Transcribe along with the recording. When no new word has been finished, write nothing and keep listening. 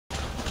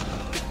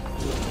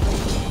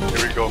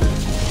Here we go.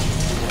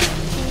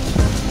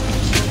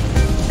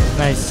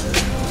 Nice.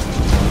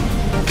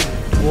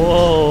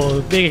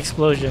 Whoa, big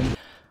explosion.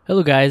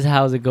 Hello guys,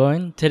 how's it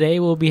going? Today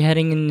we'll be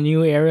heading in a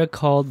new area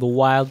called the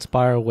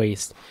Wildspire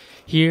Waste.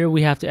 Here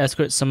we have to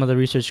escort some of the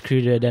research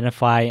crew to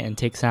identify and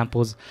take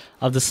samples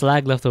of the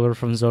slag left over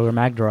from Zorah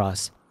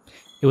Magdaros.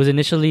 It was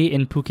initially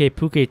in Puke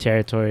Puke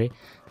territory,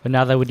 but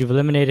now that we've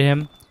eliminated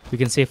him, we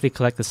can safely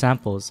collect the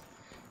samples.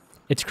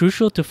 It's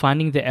crucial to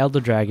finding the Elder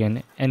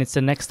Dragon, and it's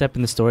the next step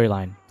in the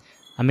storyline.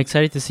 I'm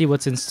excited to see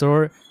what's in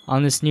store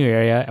on this new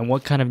area and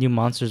what kind of new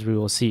monsters we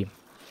will see.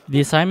 The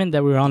assignment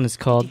that we're on is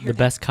called the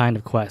Best Kind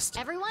of Quest.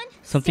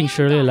 Something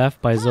surely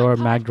left by Zorah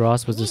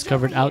Magdaros was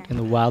discovered out in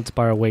the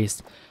Wildspire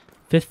Waste.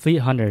 5th Fleet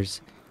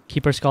Hunters.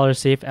 Keep our scholars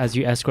safe as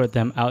you escort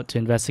them out to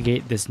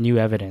investigate this new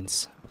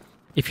evidence.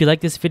 If you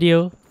like this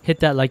video, hit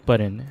that like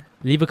button.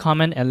 Leave a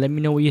comment and let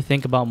me know what you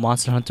think about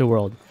Monster Hunter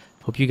World.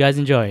 Hope you guys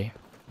enjoy.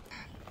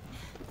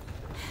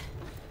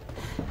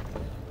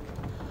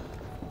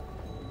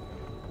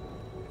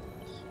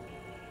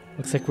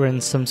 Looks like we're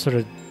in some sort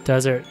of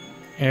desert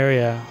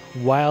area.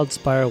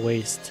 Wildspire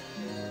Waste.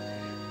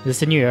 Is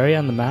this a new area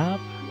on the map?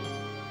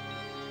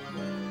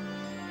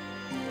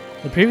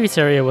 The previous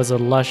area was a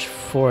lush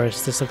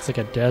forest. This looks like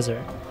a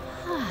desert.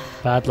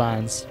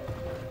 Badlands.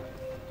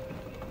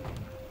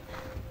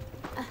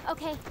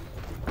 Okay.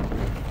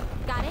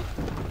 Got it.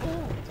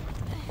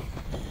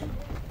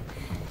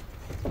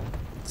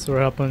 So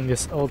we're helping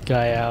this old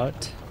guy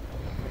out.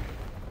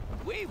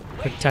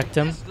 Protect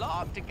him.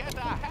 To get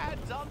our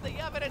hands on the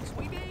evidence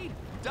we need.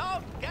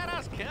 Don't get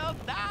us killed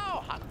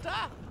now,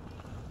 Hunter.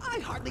 I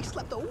hardly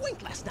slept a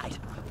wink last night.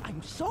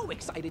 I'm so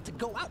excited to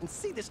go out and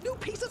see this new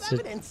piece of It's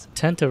evidence. a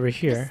tent over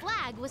here. The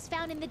slag was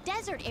found in the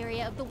desert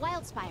area of the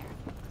Wildspire.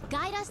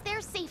 Guide us there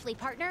safely,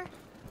 partner.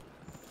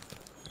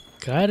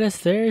 Guide us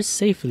there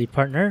safely,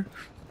 partner.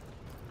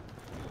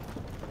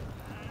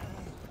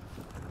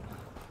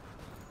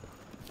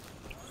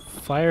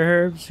 Fire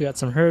herbs. We got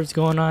some herbs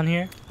going on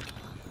here.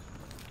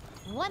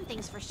 One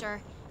thing's for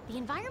sure, the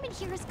environment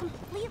here is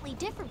completely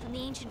different from the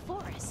ancient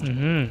forest.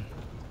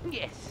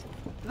 Yes,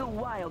 the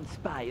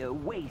Wildspire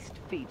Waste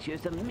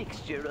features a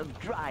mixture of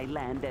dry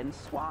land and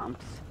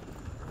swamps,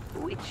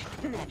 which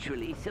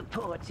naturally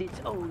supports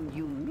its own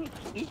unique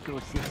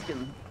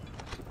ecosystem.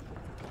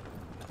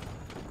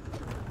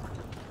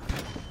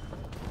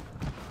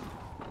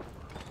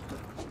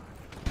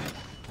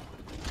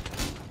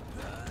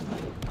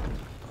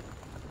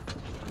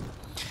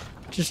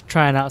 Just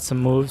trying out some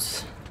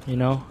moves, you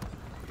know.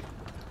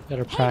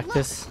 Gotta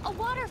practice. Hey, look, a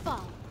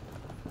waterfall.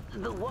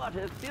 The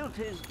water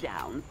filters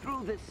down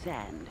through the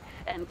sand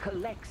and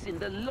collects in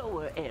the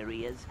lower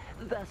areas,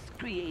 thus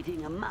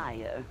creating a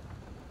mire.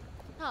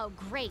 Oh,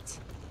 great.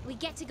 We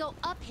get to go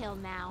uphill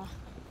now.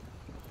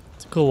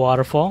 It's a cool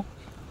waterfall.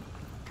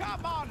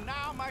 Come on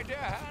now, my dear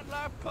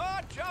handler.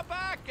 Put your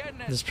back in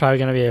this. There's probably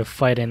gonna be a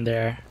fight in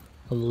there.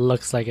 It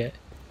looks like it.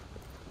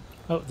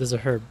 Oh, there's a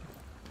herb.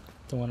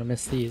 Don't want to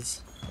miss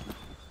these.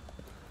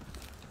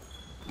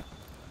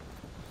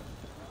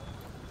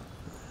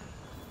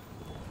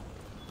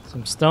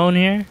 Some stone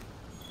here.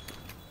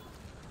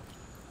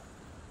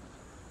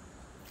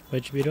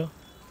 Wedge beetle.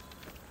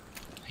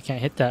 I can't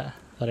hit that.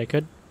 Thought I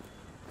could.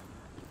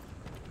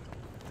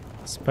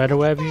 Spider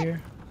web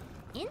here.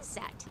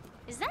 Insect?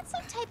 Is that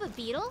some type of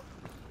beetle?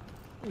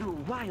 The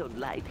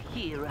wildlife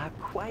here are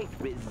quite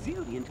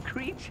resilient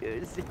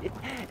creatures. They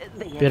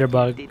have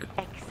Bitterbug. adapted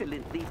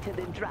excellently to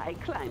the dry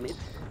climate.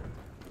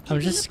 I'm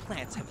Even just the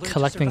plants have learned to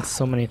collecting survive.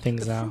 so many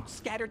things The now. fruit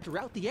scattered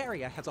throughout the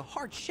area has a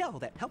hard shell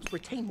that helps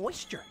retain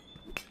moisture.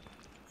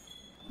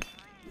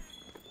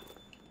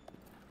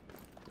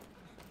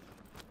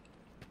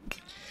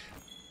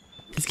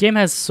 This game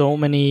has so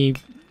many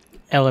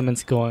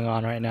elements going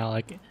on right now,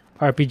 like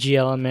RPG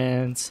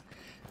elements,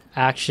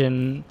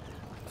 action,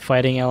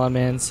 fighting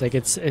elements. Like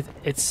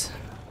it's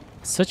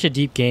such a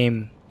deep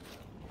game.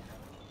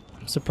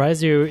 I'm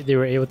surprised they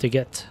were able to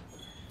get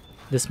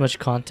this much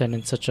content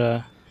in such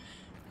a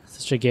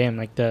game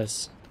like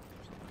this.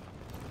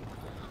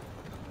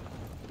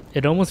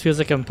 It almost feels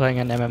like I'm playing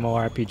an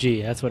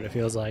MMORPG. That's what it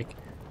feels like.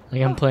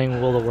 Like I'm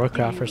playing World of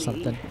Warcraft or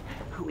something.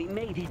 We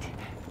made it.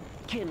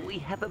 Can we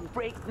have a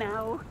break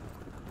now?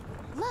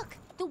 Look,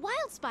 the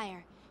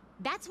Wildspire.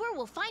 That's where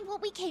we'll find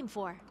what we came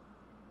for.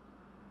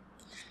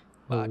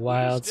 The But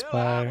we still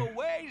have Wildspire. a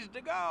ways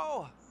to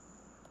go.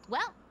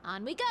 Well,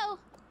 on we go.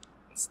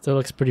 Still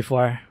looks pretty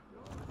far.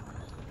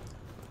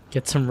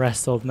 Get some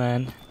rest, old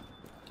man.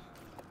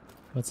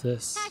 What's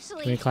this?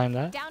 Actually, Can we climb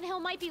that? downhill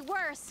might be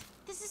worse.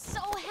 This is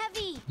so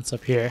heavy. What's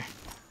up here?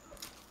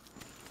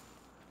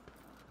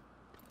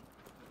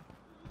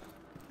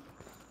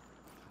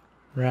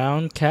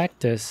 Round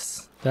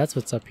cactus. That's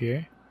what's up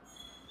here.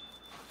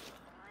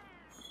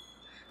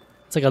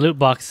 It's like a loot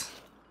box.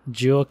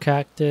 Jewel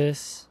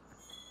cactus.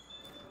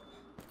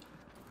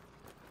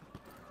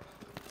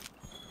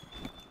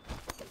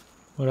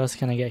 What else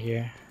can I get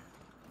here?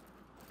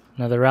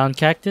 Another round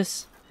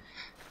cactus.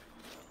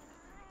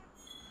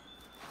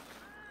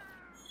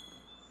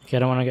 Okay, I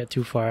don't want to get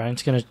too far. I'm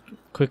just gonna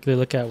quickly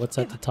look at what's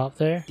at the top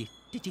there.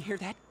 Did you hear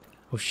that?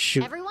 Oh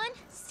shoot. Everyone,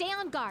 stay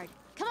on guard.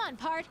 Come on,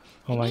 Pard.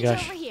 Oh I my need you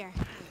gosh. over here.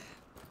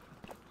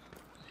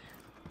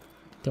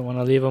 Don't want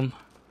to leave him.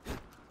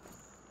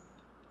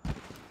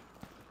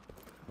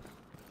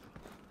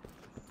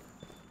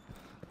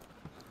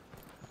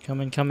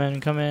 Come in, come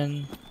in, come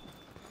in.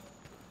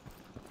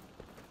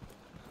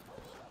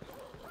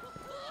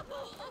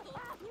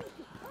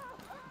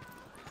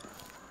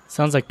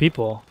 Sounds like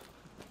people.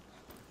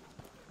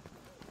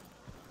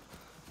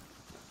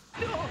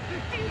 No,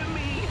 dear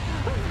me,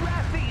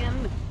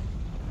 Rathian.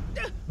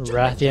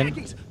 Rathian.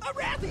 Yankees, a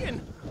Rathian!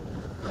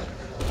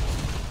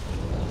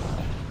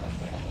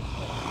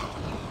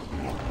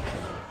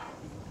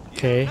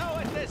 Okay. You know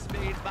what this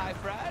means, my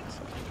friends.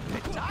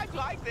 In times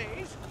like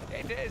these,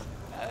 it is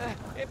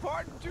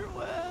important to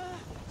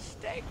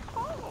stay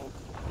calm.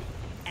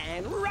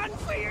 And run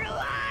for your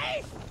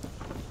life!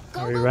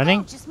 Go, Are we go, running?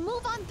 Go. Just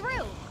move on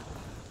through.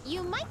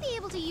 You might be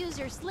able to use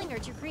your slinger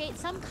to create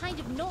some kind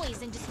of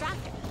noise and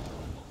distractor.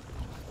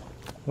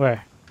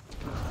 Where?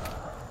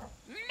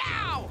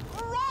 Now,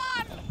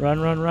 run! Run,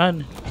 run,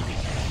 run.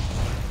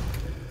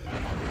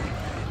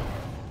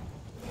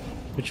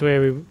 Which way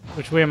are we?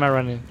 Which way am I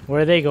running?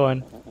 Where are they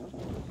going?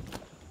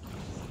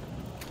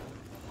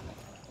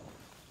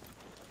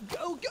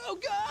 Go, go,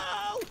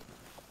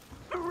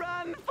 go!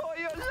 Run for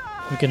your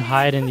life. We can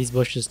hide in these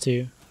bushes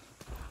too.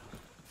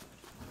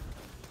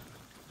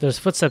 There's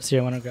footsteps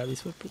here. I want to grab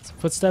these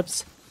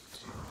footsteps.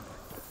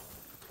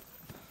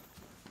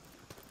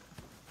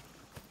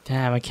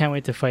 Damn, I can't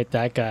wait to fight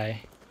that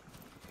guy.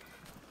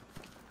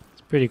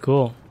 It's pretty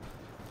cool.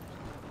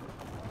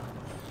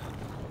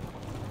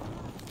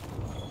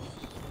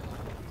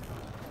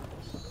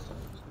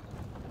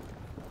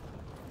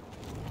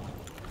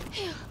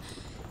 Phew.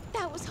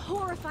 That was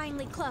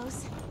horrifyingly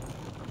close.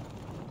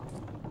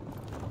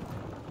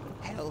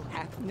 Hell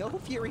hath no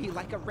fury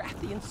like a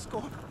Rathian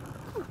scorn.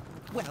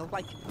 Well,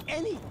 like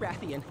any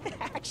Rathian,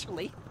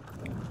 actually.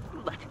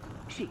 But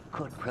she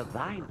could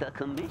provide the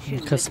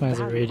commission with Customize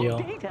the valuable radio.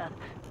 data.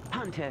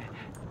 Hunter,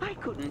 I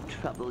couldn't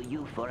trouble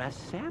you for a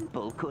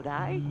sample, could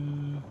I?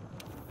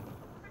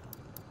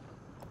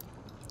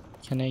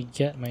 Can I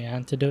get my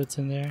antidotes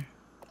in there?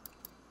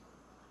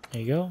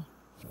 There you go.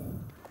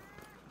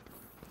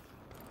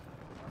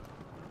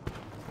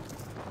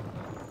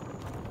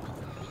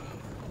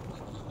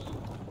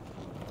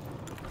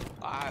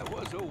 I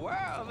was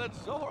aware that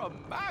Zora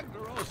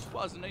Magdaros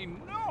was an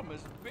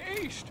enormous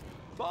beast,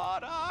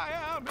 but I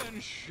am in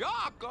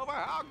shock over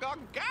how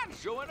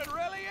gargantuan it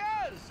really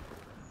is.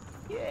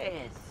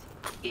 Yes,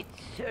 it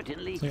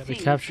certainly So I got the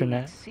seems capture to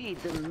net. exceed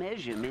the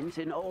measurements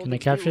in all Can the I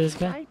capture guild this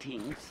guy?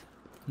 sightings.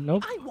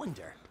 Nope. I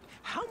wonder,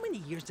 how many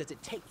years does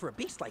it take for a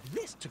beast like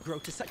this to grow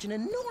to such an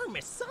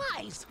enormous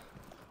size?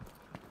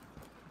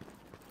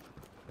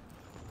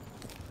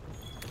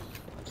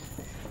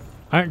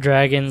 Aren't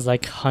dragons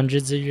like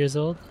hundreds of years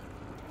old?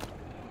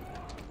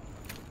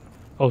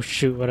 Oh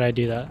shoot, why did I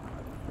do that?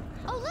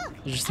 Oh, look!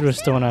 I just threw a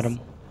stone at upstairs.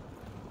 him.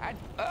 An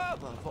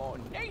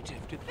herbivore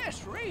native to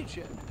this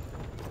region.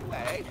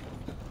 Wait,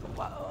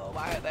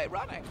 why are they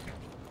running?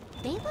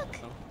 They look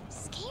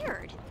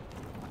scared.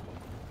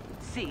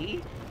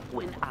 See,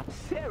 when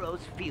Apseros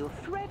feel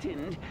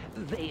threatened,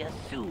 they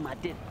assume a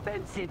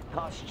defensive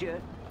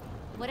posture.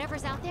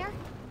 Whatever's out there,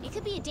 it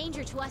could be a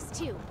danger to us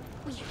too.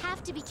 We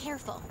have to be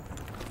careful.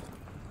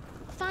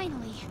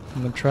 Finally,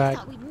 I'm gonna I try.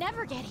 thought we'd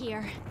never get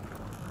here.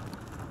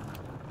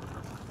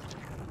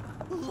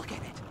 Look at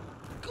it.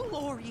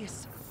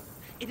 Glorious.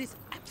 It is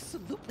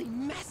absolutely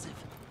massive.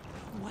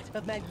 What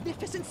a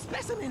magnificent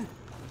specimen.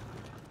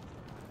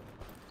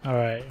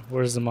 Alright,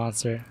 where's the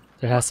monster?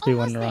 There has to be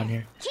one Almost around there.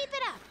 here. Keep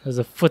it up. There's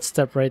a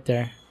footstep right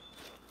there.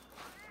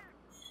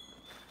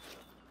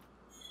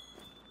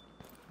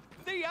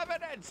 The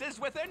evidence is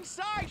within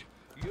sight.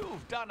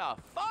 You've done a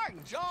fine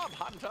job,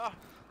 Hunter.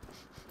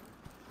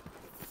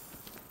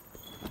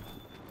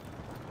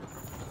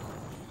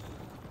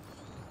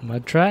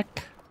 Mud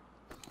track?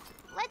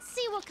 Let's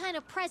see what kind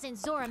of present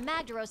Zora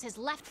Magdaros has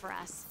left for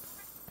us.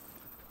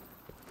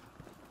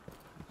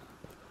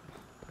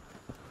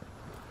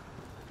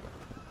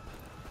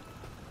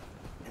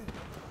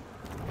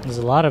 There's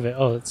a lot of it.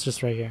 Oh, it's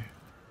just right here.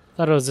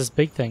 Thought it was this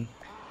big thing.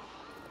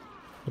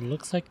 It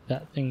looks like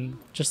that thing,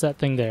 just that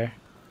thing there.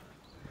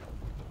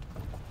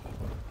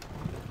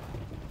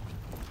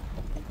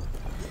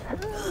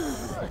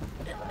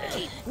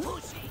 Keep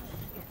pushing.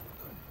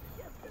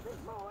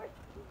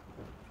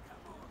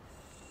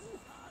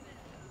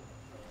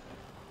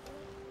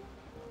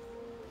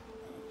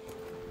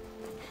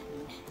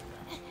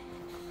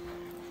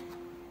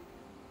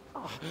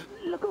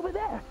 Look over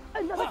there!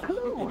 Another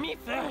clue! Me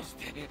first.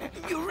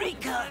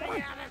 Eureka!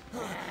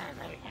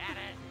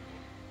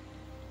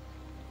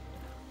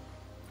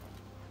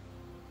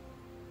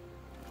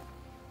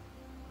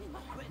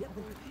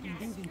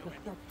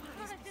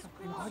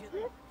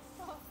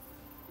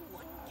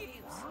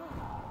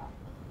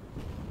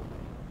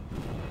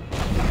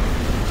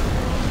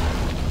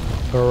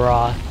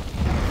 Barroth.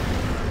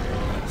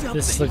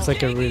 This looks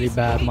like a really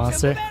bad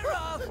monster.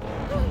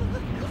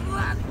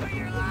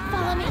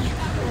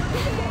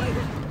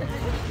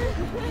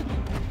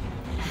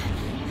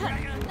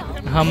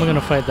 How am I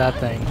gonna fight that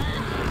thing?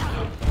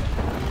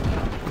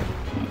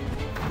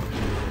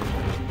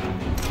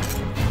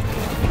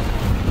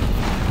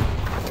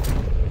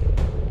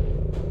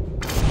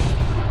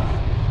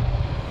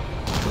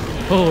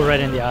 Oh, right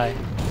in the eye.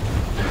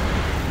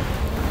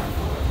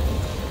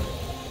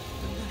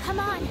 Come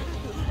on.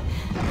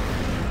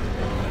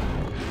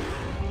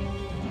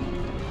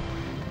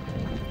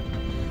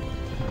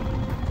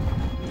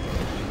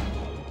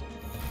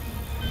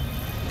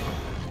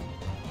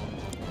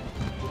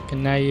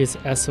 Can now use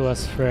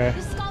SOS for.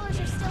 The scholars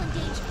are still in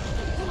danger.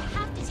 We'll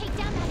have to take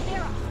down that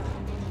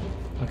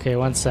Barroth. Okay,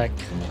 one sec.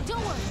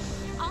 Don't worry.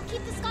 I'll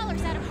keep the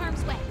scholars out of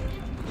harm's way.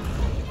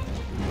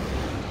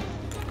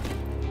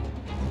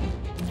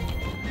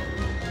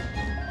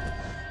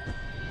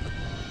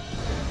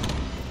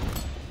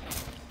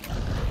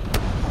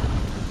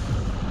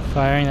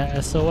 Firing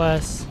that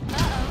SOS.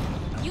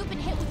 Uh-oh. You've been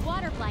hit with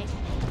water blight.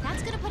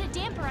 That's gonna put a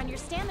damper on your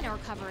stamina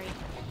recovery.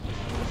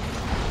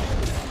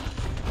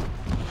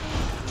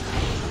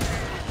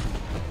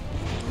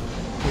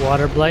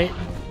 Water blight.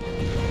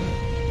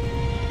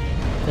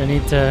 I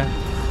need to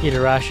eat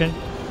a ration.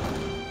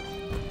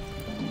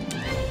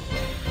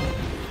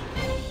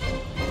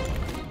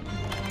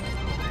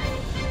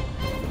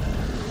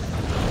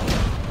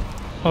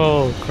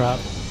 Oh crap.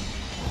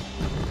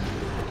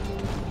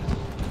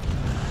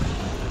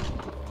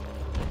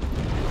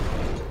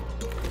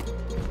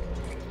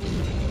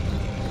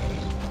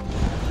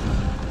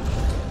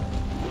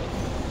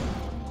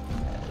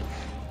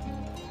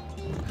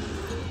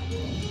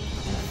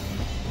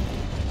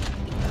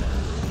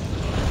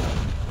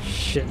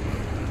 Shit.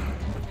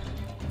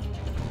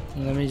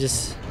 Let me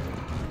just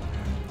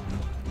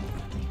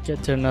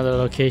get to another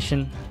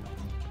location.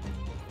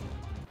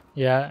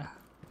 Yeah.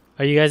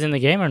 Are you guys in the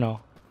game or no?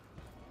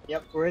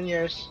 Yep, we're in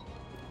yours.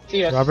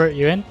 See us. Robert,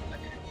 you in?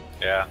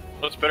 Yeah.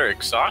 What's better,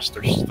 exhaust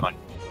or stun?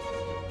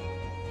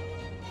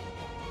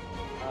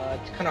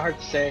 It's kind of hard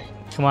to say.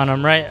 Come on,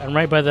 I'm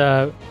right by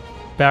the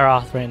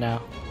Barroth right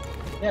now.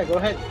 Yeah, go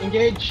ahead,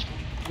 engage.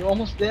 You're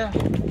almost there.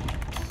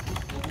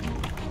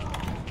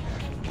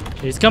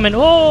 He's coming.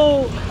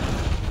 Oh!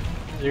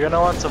 You're gonna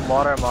want some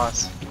water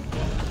moss.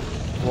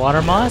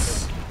 Water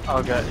moss?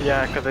 Okay,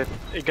 yeah, because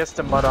it gets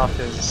the mud off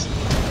his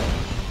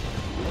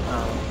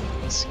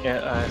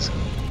his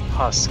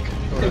husk.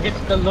 It gets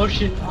the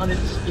lotion on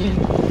its skin,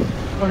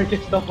 or it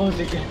gets the hose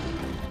again.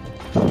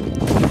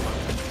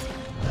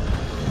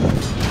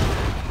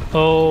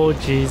 Oh,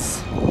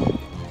 jeez.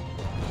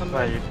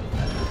 Right,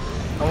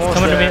 It's almost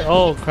coming to me. there.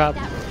 Oh, crap.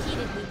 That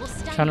repeatedly will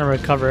stun Trying to you,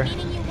 recover.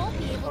 meaning you won't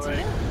be able to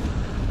Alright.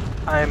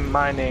 move. I'm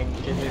mining.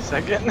 Give me a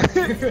second.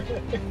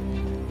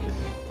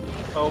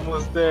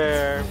 Almost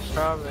there. Need to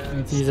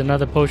Promise. use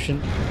another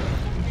potion.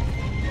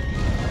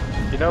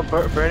 You know,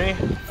 Bernie,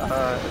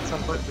 at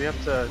some point we have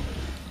to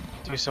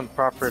do some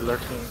proper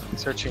lurking,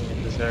 searching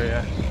in this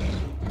area.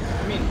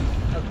 I mean,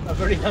 I've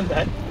already done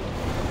that.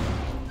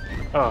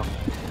 Oh,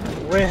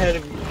 Way ahead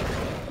of you.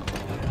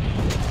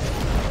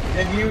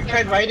 Have you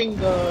tried riding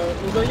the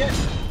Ugo yet?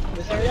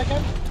 This area,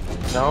 Ken?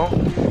 no?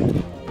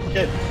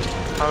 Good.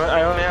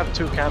 I only have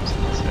 2 camps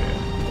in this area.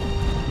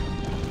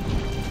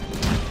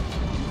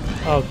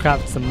 Oh, crap.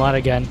 It's the mud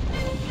again.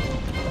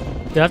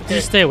 Do I have to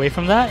just stay away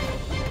from that?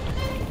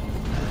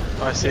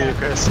 Oh, I see you,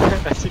 Chris.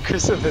 I see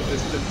Chris in the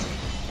distance.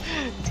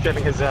 He's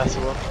getting his ass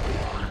whooped.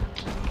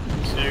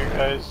 See you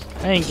guys.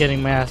 I ain't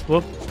getting my ass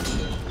whooped.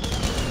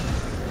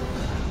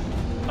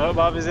 Oh,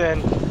 Bob is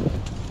in.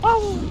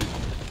 Oh!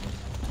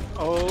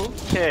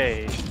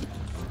 Okay.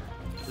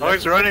 Oh,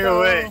 he's running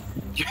away.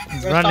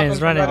 He's running,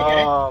 he's running.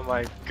 Oh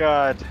my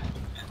god.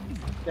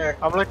 There.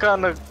 I'm looking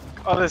on the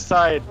other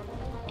side.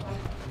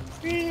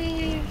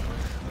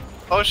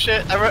 Oh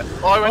shit! I went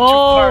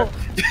Oh!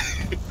 too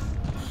far.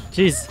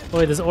 Jeez. Oh,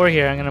 wait, there's ore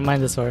here. I'm gonna mine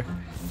this ore.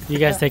 You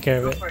guys take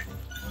care of it.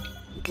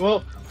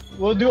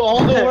 We'll do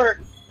all the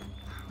work.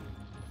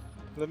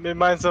 Let me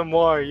mine some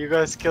more. You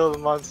guys kill the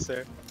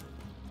monster.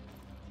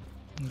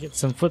 Get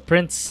some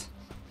footprints.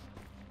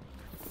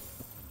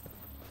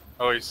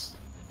 Oh, he's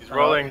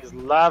rolling. He's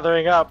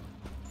lathering up.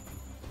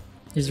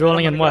 He's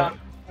rolling in what?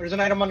 There's an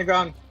item on the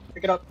ground.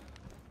 Pick it up.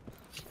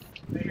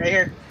 Right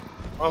here.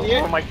 Oh, See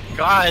it? oh my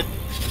god!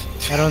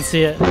 I don't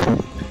see it.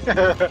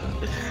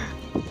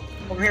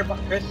 Over here,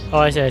 Chris. Oh,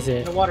 I see In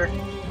it. the water.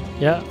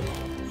 Yeah.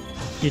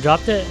 You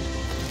dropped it?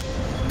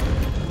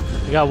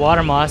 We got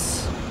water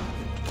moss.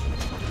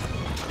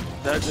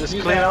 Just Use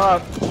clean him that.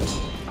 up.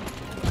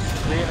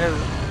 Clean his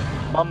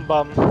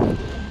bum.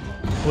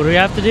 What do we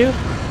have to do?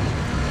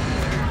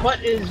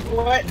 What is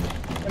what?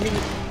 I mean,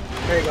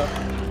 there you go.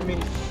 I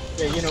mean,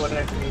 yeah, you know what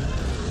I mean.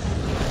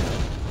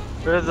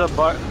 There's a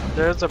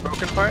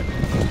broken part.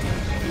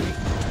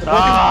 The broken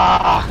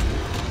Ah!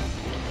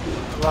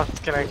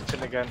 Lost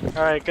connection again.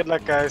 Alright, good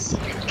luck guys.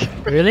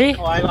 Really?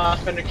 Oh, I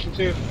lost connection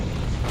too.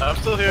 I'm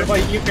still here. What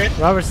about you, Chris?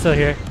 Robert's still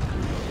here.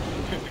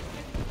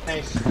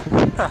 Nice.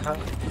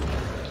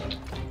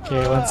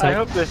 Okay, one I sec.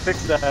 hope they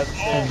fix that.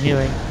 I'm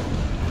healing.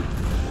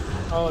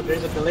 Oh,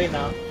 there's a delay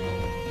now.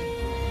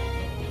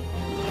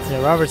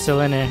 Yeah, Robert's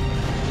still in there.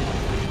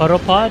 Puddle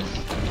pod?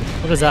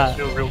 What is that?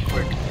 Heal real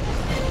quick.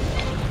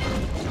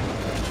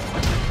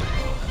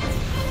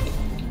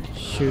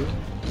 Shoot.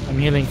 I'm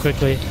healing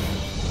quickly.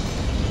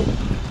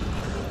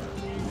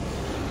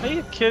 Are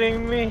you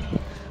kidding me?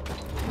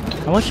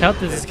 How much health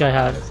does this guy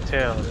have? His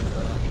tail.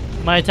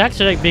 My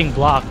attacks are like being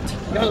blocked.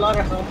 You got a lot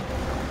of health.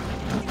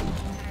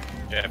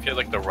 Yeah, I feel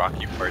like the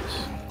rocky parts.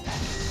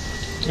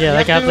 Yeah,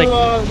 like I have to, like.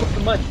 remove the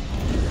mud.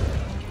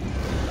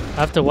 I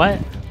have to what?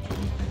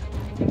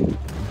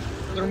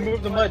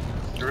 Remove the mud.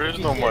 There is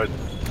no mud.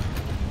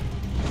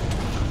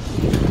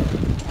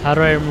 How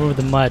do I remove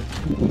the mud?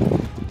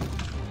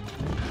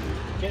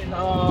 Get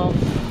or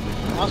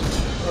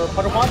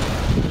puddle pot.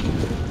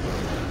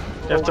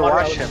 You have to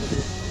wash him.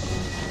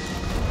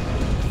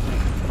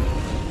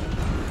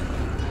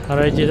 How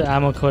do I do the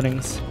ammo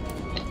coatings?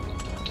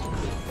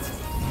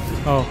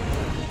 Oh,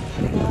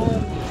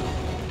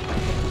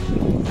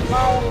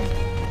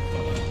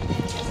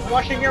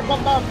 Washing your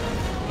bum bum.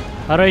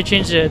 how do I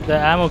change the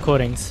ammo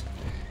coatings?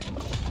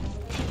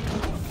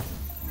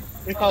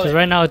 We call Because it.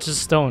 right now it's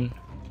just stone.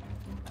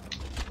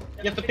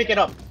 You have to pick it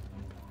up.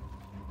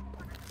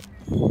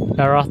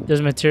 Barroth,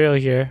 there's material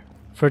here.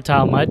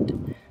 Fertile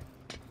mud.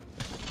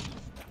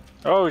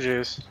 Oh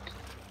jeez.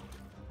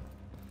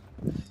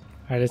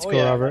 Alright, let's Oh go,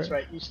 yeah, Robert. that's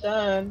right. You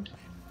stand.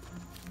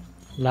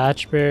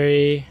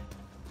 Latchberry.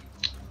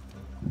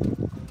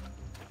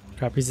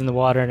 Crap, he's in the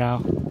water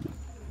now.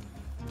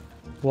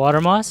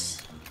 Water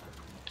moss?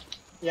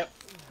 Yep.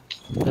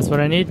 That's what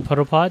I need?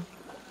 Puddle pod?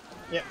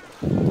 Yep.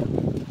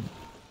 Shoot,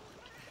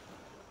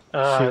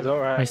 Don't my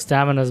worry.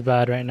 stamina's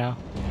bad right now.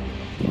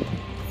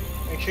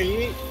 Make sure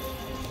you eat.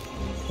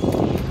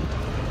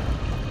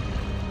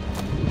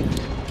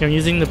 Okay, I'm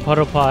using the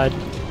puddle pod.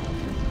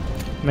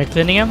 Am I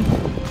cleaning him?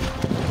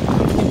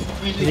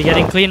 Is he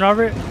getting clean,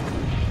 Robert?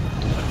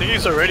 I think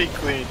he's already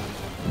clean.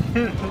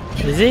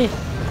 Is he?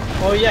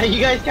 Oh yeah,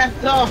 you guys can't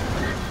tell.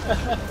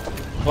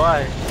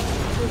 Why?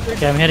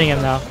 Okay, I'm hitting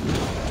him now.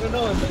 I don't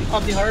know. It's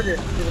probably harder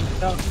for them to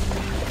tell.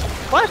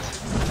 What?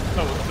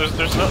 No,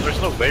 there's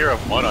no layer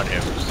of mud on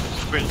him.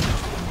 It's clean.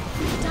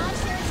 Dodge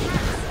their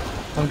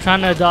attacks. I'm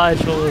trying to dodge.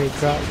 Holy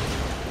crap. I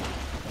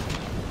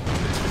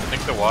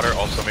think the water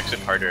also makes it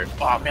harder.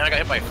 Oh man, I got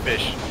hit by a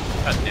fish.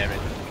 God damn it.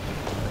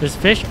 There's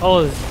fish? Oh,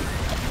 is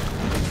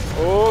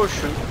Oh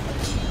shoot.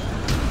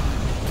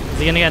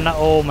 he gonna get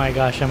oh my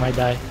gosh, I might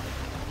die.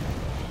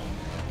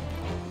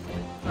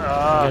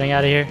 Getting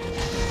out of here.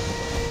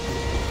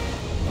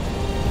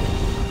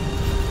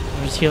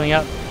 I'm just healing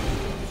up.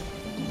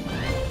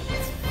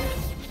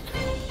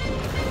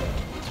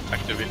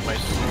 Activate my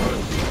sword.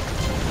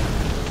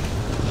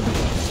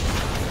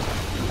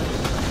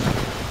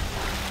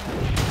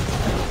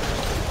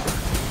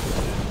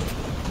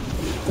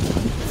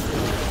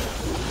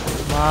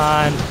 Come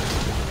on.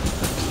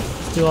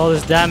 Let's do all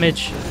this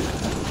damage.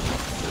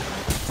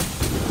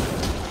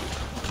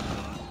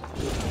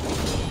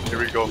 Here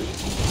we go.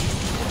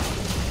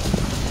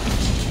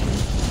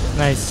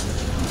 Nice.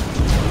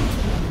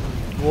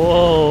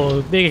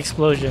 Whoa, big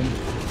explosion.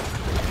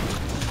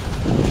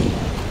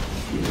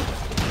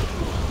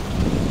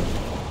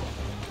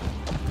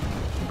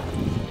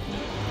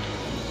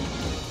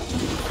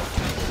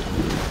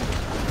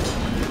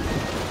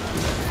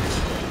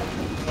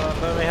 Come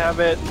on, let me have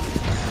it.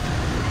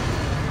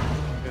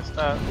 Guess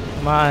not.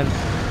 Come on.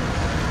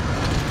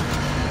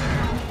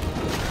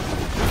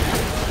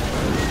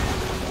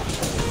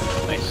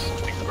 Nice.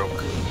 Thing broke.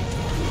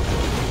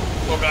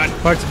 Oh god.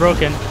 Part's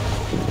broken.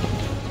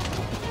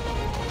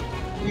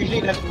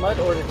 Usually that's mud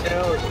or the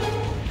tail or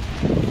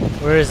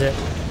Where is it?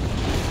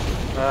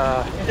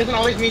 it doesn't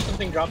always mean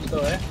something drops though,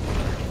 eh?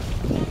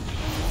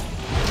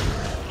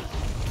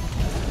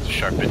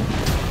 Sharpen.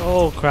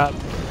 Oh crap.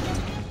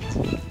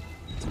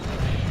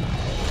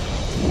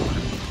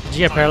 Did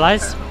you get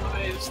paralyzed?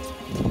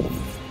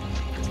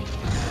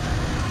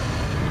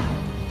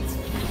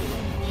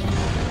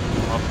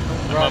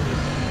 I'm up.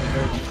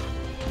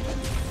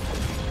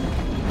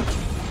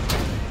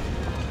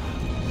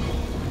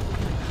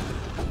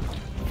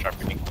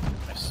 Sharpening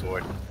my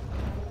sword.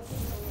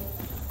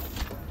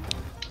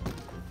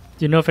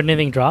 Do you know if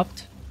anything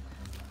dropped?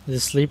 The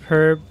sleep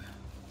herb?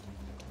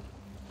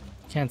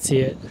 Can't see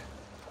it.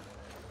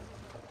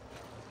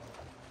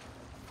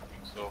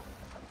 So,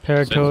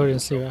 Paratoad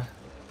and sleep.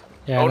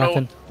 Yeah, Oh, no.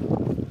 nothing.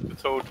 the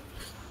toad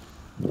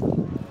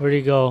Where'd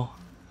he go?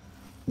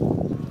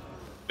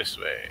 this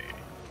way.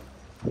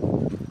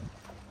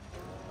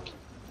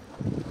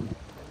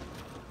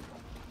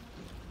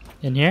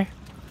 In here?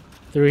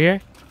 Through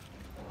here?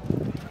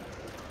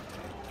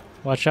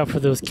 Watch out for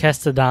those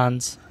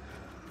Kestodons.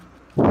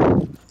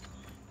 They're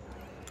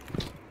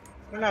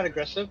not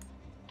aggressive.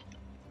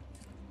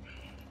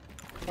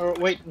 Or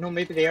wait, no,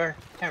 maybe they are.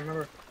 Can't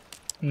remember.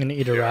 I'm gonna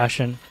eat a Yeah.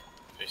 ration.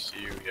 I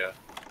see you, yeah.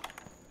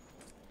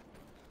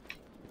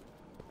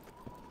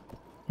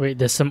 Wait,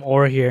 there's some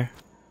ore here.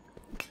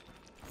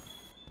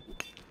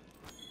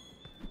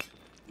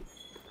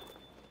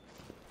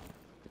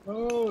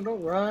 Oh,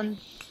 don't run.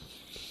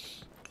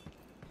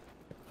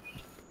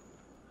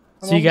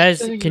 So you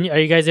guys, are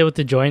you guys able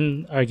to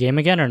join our game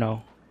again or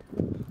no?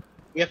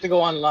 We have to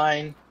go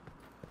online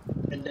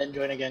and then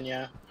join again,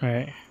 yeah.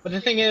 Alright. But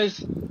the thing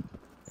is,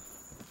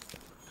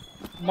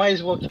 might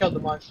as well kill the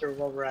monster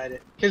while we're at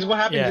it. Because what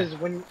happens Yeah. is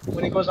when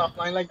it goes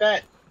offline like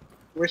that,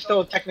 we're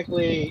still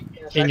technically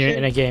in a In session. your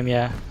in a game,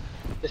 yeah.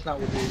 Just not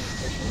with you.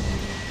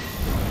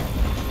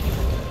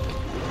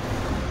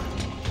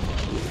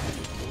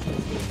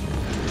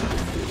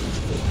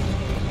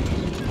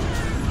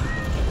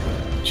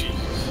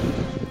 Jesus.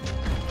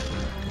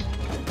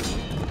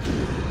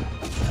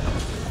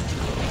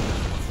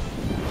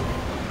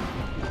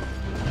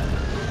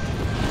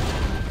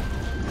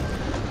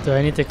 Do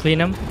I need to clean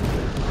him?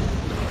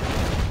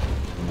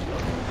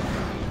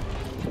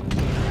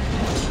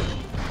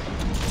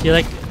 See,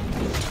 like,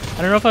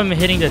 I don't know if I'm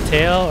hitting the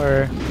tail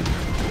or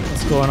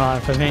what's going on,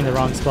 if I'm hitting the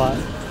wrong spot.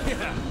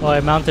 Oh, I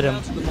mounted him.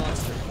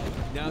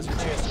 Now's your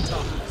chance to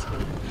talk.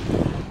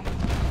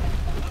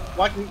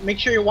 Make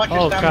sure you watch your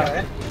Oh, stamina,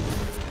 crap. eh?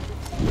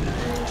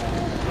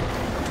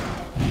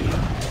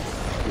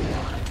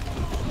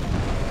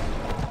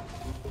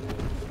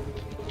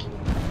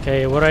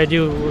 Okay, what do I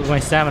do with my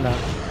stamina?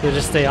 Do I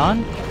just stay on?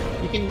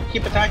 You can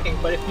keep attacking,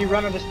 but if you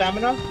run out of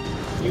stamina,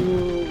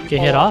 you Get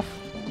fall hit off?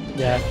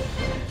 Yeah.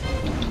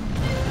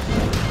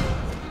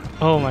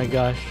 Oh my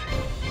gosh.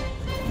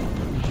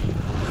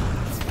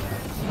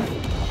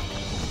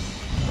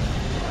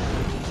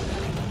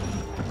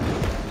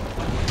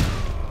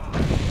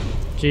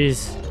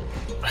 Jeez.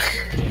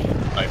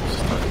 I'm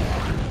stuck.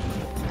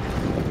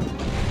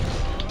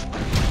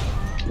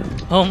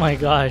 Oh my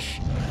gosh.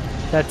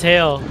 That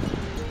tail.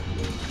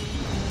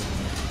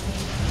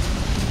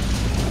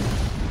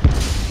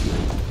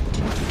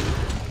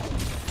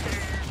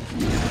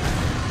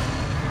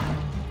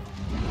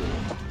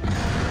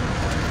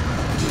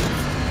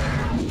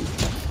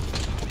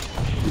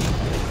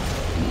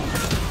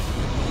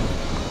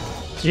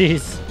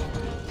 Jeez.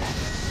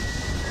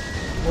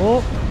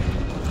 Oh.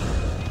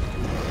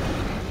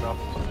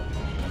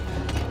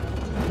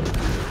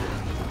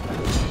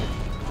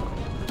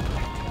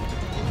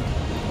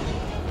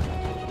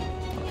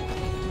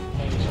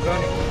 He's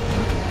running.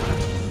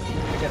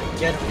 I gotta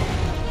get him.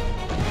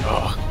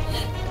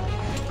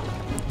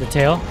 Oh, The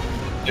tail?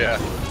 yeah.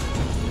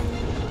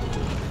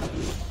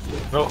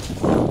 No.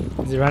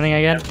 Is he running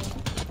again?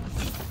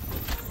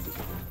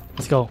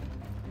 Let's go.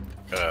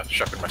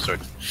 Sharpen my sword.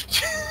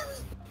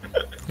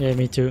 Yeah,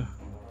 me too.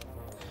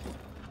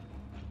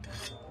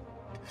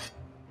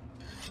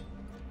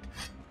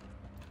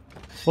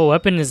 What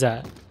weapon is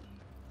that?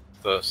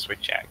 The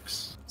switch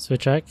axe.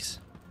 Switch X?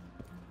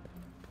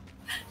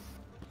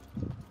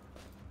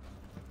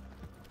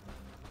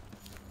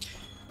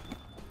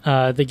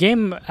 The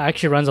game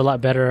actually runs a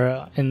lot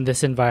better in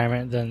this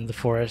environment than the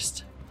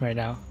forest right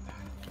now.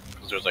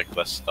 Because there's like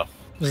less stuff.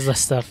 There's less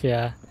stuff,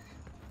 yeah.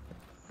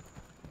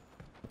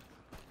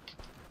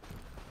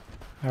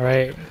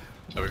 Alright,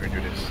 So we're gonna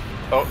do this.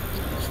 Oh.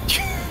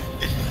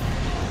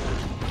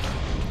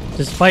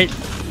 just fight.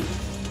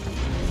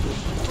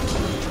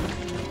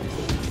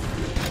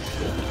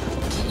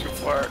 Too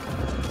far.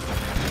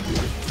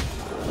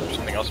 There's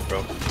something else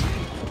broke.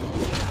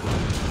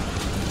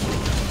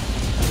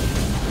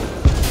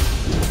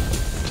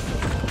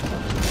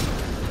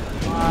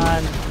 Come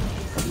on.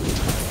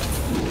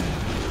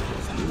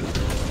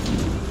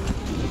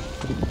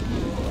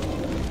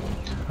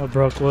 What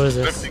broke? What is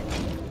this? Lifting.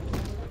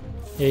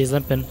 Yeah, he's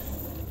limping.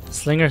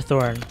 Slinger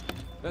Thorn.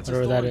 That's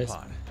Whatever a that thorn is.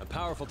 pod, a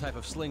powerful type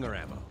of slinger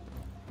ammo.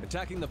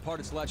 Attacking the part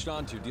it's latched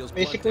onto deals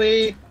blunt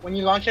Basically, when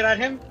you launch it at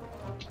him,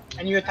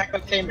 and you attack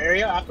the same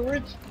area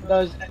afterwards, it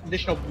does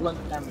additional blunt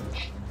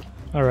damage.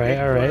 Alright,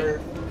 alright.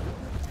 For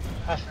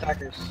fast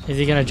attackers. Is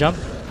he gonna jump?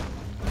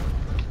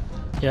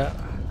 Yeah.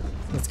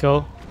 Let's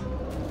go.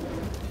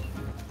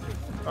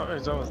 Oh,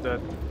 he's almost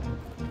dead.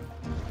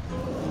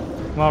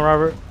 Come on,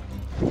 Robert.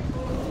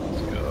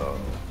 Let's go.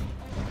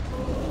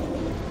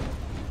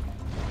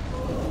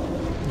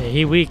 Yeah,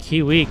 he weak,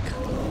 he weak.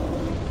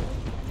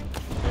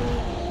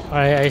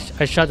 Alright,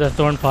 I shot the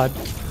thorn pod.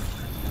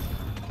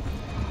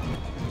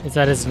 It's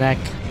at his neck.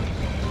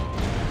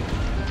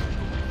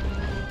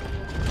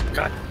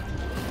 God.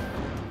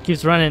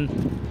 Keeps running.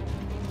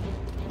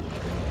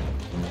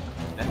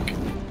 Neck.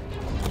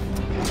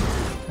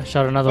 I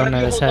shot another one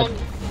at his head.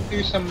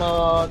 Do some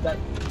that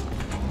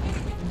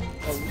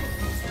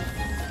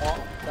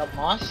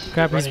moss.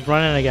 Crap, he's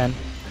running again.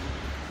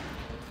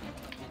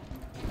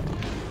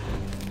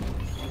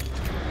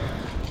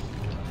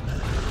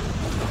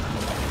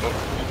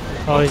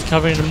 Oh, he's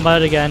covered in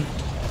mud again.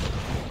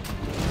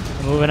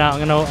 I'm moving out.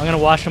 I'm gonna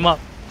wash him up.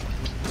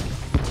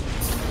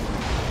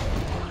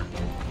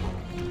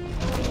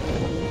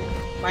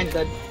 Mine's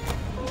dead.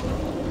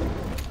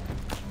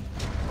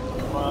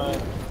 Come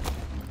on.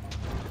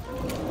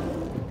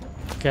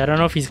 Okay, I don't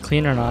know if he's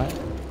clean or not.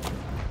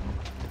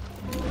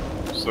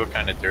 Still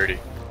kind of dirty.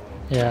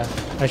 Yeah,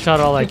 I shot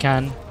all I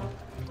can.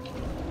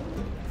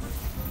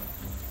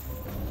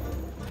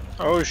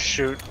 Oh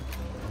shoot.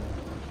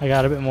 I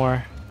got a bit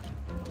more.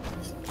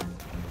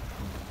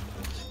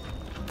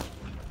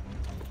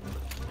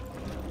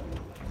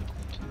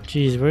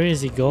 Jeez, where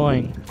is he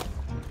going?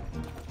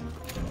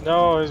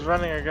 No, he's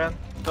running again.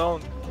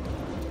 Don't.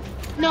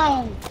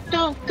 No!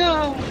 Don't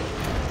go!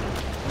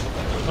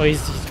 Oh,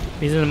 he's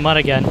in the mud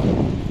again.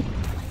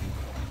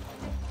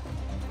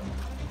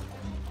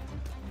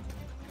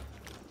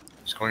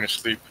 He's going to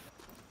sleep.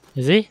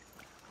 Is he?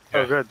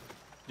 Oh, good.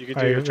 You can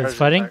do Are your you charge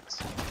fighting?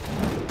 attacks.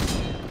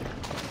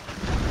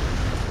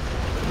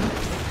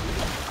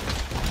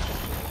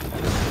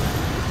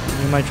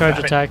 Do my charge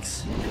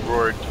attacks. He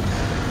roared.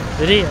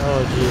 Did he?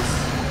 Oh,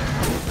 jeez.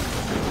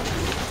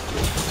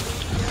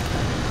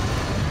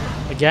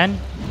 Again?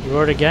 You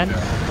roared again?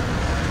 Yeah.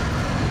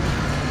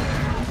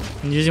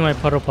 I'm using my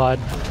puddle pod.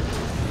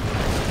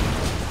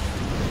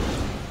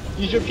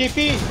 Use your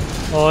PP!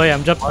 Oh yeah,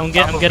 I'm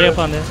getting up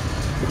on this.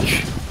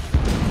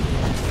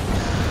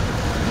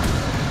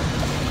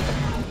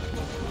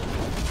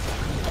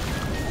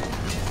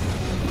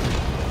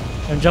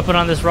 I'm jumping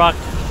on this rock.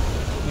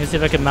 Let me see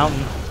if I can mount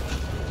him.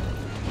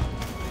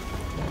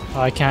 Oh,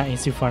 I can't.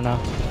 He's too far now.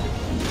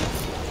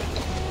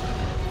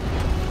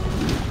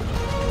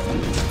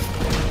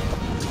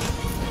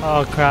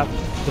 Oh crap!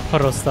 The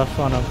puddle stuff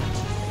on him.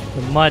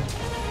 The mud.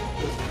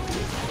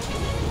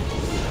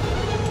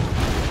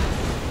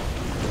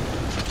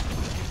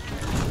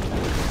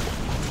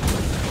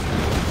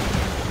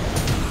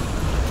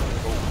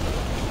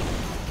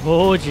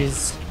 Oh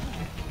jeez.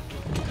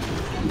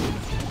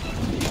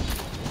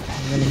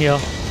 I'm gonna heal.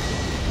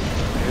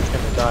 He's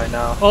gonna die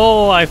now.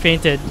 Oh, I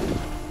fainted.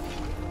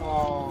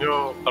 Oh.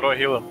 Yo, how do I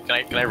heal him?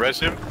 Can I res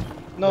him?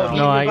 No, No. he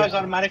No, I- revives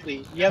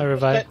automatically. You have I a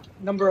revive. set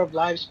number of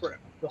lives for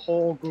the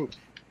whole group.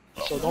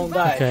 So don't Run die.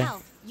 out of Okay.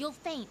 health, you'll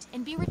faint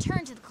and be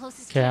returned to the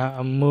closest Okay, camp.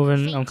 I'm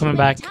moving. Faint I'm too coming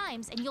many back.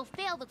 times and you'll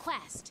fail the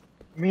quest.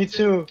 Me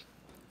too.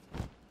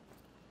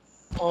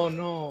 Oh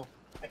no.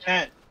 I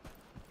can't.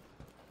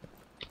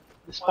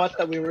 The spots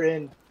that we were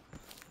in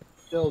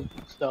filled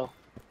still.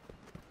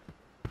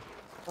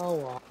 Oh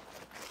wow.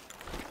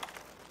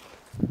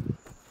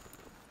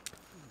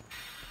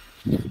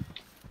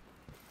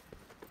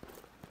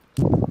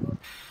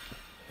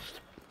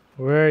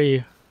 Where are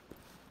you?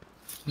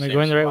 Am I Same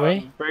going the right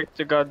way? Break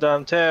the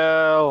goddamn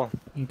tail.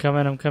 I'm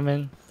coming. I'm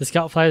coming. The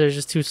scout flies are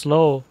just too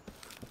slow.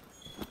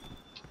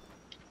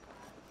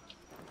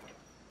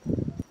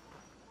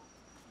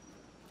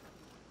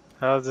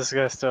 How is this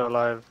guy still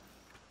alive?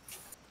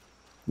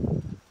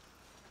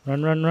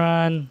 Run, run,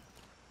 run.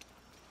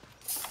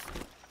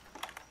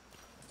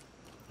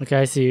 Okay,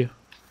 I see you.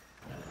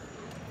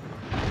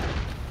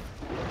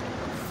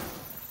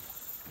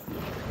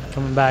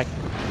 Coming back.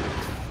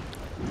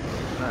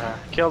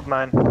 Killed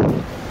mine.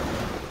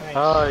 Nice.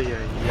 Oh yeah,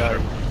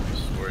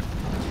 yeah. Sword.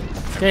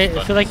 Okay,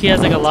 I feel like he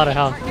has like a lot of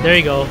health. There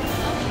you go.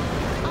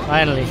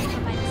 Finally.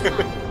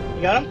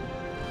 You got him?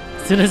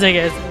 As soon as I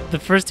get the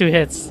first 2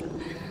 hits.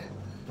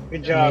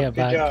 Good Yeah, job. Good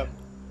back. job.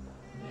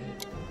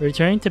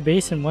 Returning to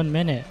base in 1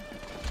 minute.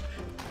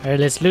 Alright,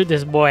 let's loot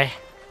this boy.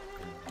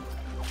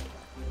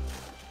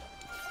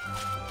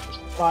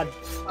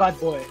 Bad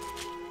boy.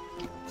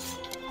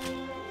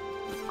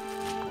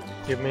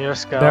 Give me your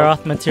scalp.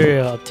 Barroth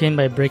material obtained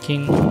by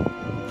breaking,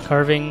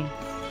 carving.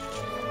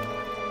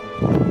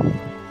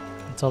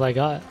 That's all I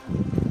got.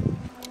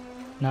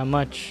 Not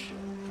much.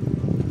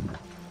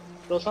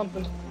 Still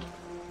something.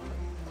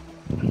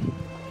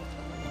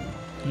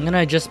 I'm gonna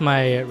adjust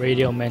my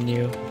radio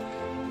menu.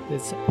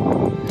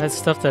 That's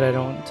stuff that I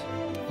don't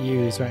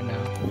use right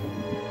now.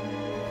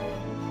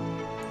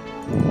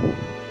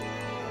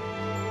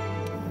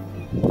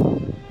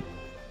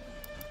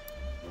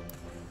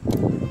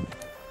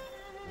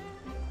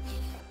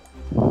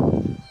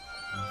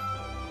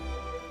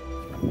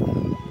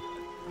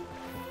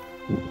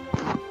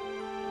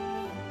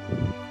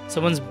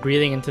 Someone's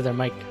breathing into their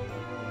mic.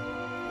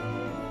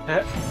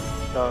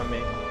 Not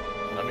me.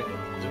 I mean,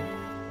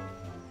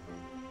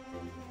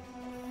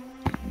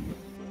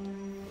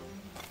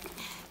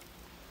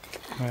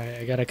 Alright,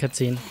 I got a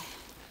cutscene.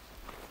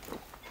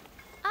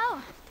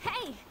 Oh,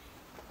 hey!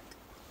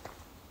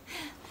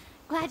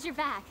 Glad you're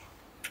back.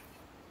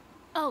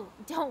 Oh,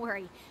 don't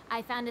worry.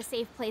 I found a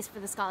safe place for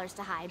the scholars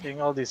to hide.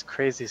 Getting all these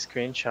crazy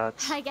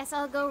screenshots. I guess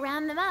I'll go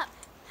round them up.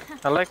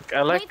 I like for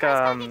us back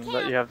at that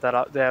camp. you have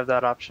that they have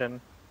that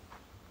option.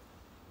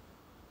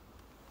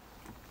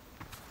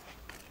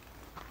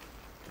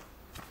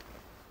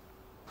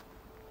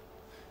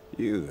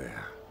 You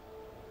there.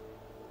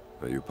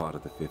 Are you part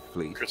of the Fifth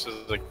Fleet? Chris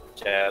is a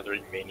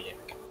gathering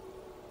maniac.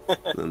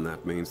 Then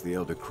that means the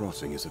Elder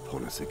Crossing is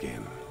upon us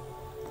again.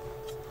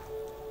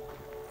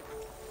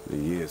 The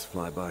years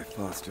fly by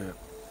faster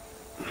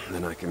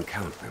than I can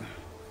count them.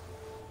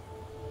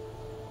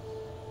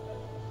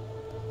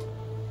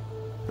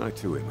 I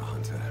too am a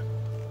hunter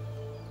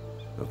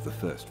of the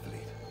First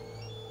Fleet.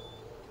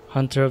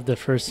 Hunter of the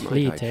First Might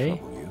Fleet, I eh?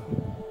 trouble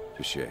you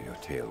to share your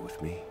tale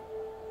with me?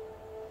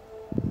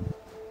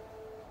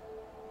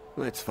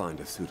 Let's find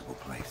a suitable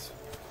place.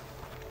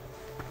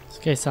 This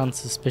guy sounds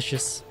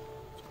suspicious.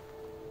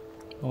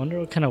 I wonder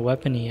what kind of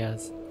weapon he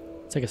has.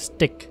 It's like a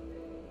stick.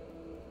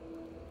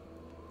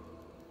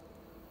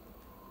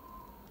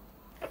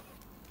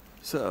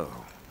 So,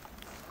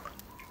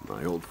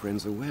 my old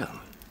friends are well.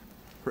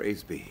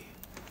 Praise be.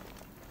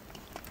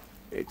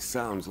 It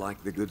sounds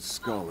like the good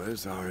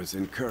scholars are as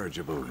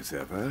incorrigible as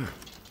ever.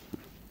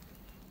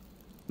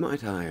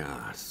 Might I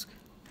ask,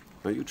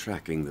 are you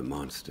tracking the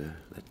monster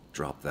that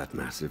dropped that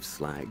massive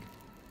slag?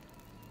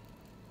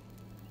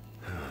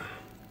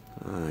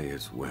 I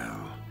as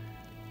well.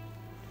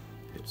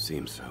 It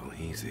seems so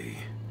easy.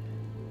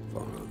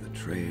 Follow the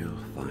trail,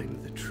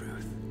 find the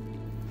truth.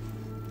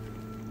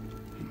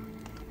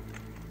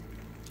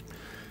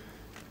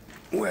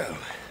 Well,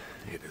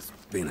 it has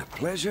been a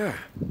pleasure.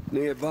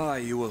 Nearby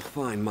you will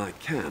find my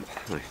camp.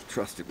 I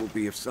trust it will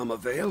be of some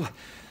avail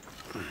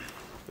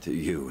to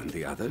you and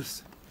the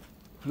others.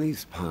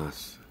 Please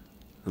pass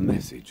a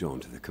message on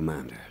to the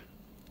commander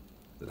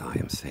that I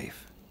am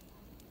safe.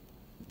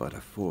 But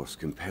a force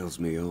compels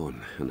me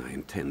on, and I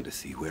intend to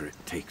see where it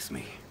takes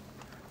me.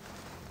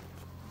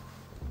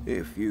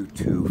 If you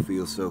two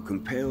feel so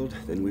compelled,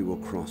 then we will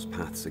cross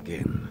paths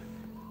again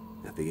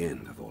at the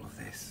end of all of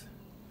this.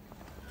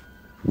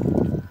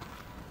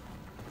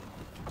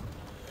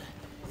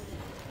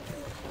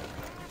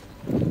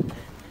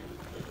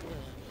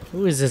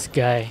 Who is this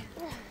guy?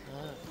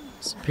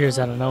 Disappears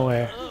out of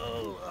nowhere.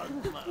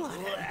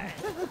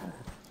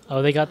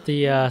 Oh, they got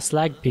the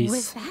slag piece.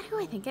 Was that who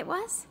I think it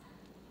was?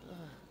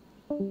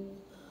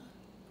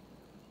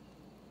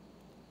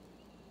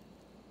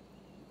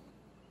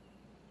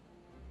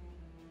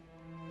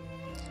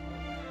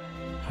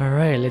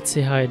 Alright, let's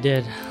see how I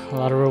did. A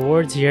lot of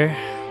rewards here.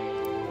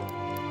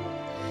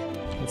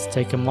 Let's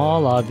take them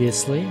all,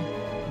 obviously.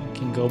 We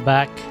can go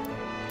back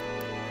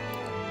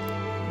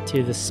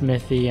to the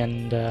smithy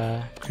and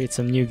create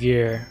some new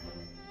gear.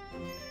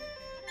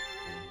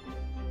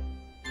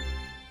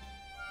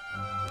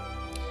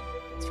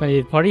 It's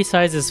funny, the party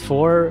size is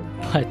 4,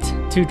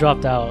 but 2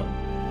 dropped out.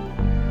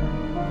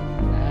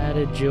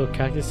 Added jewel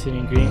cactus to the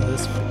ingredient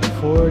list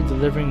before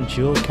delivering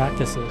jewel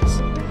cactuses.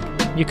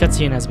 New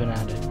cutscene has been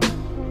added.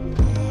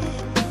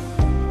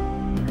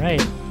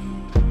 Alright.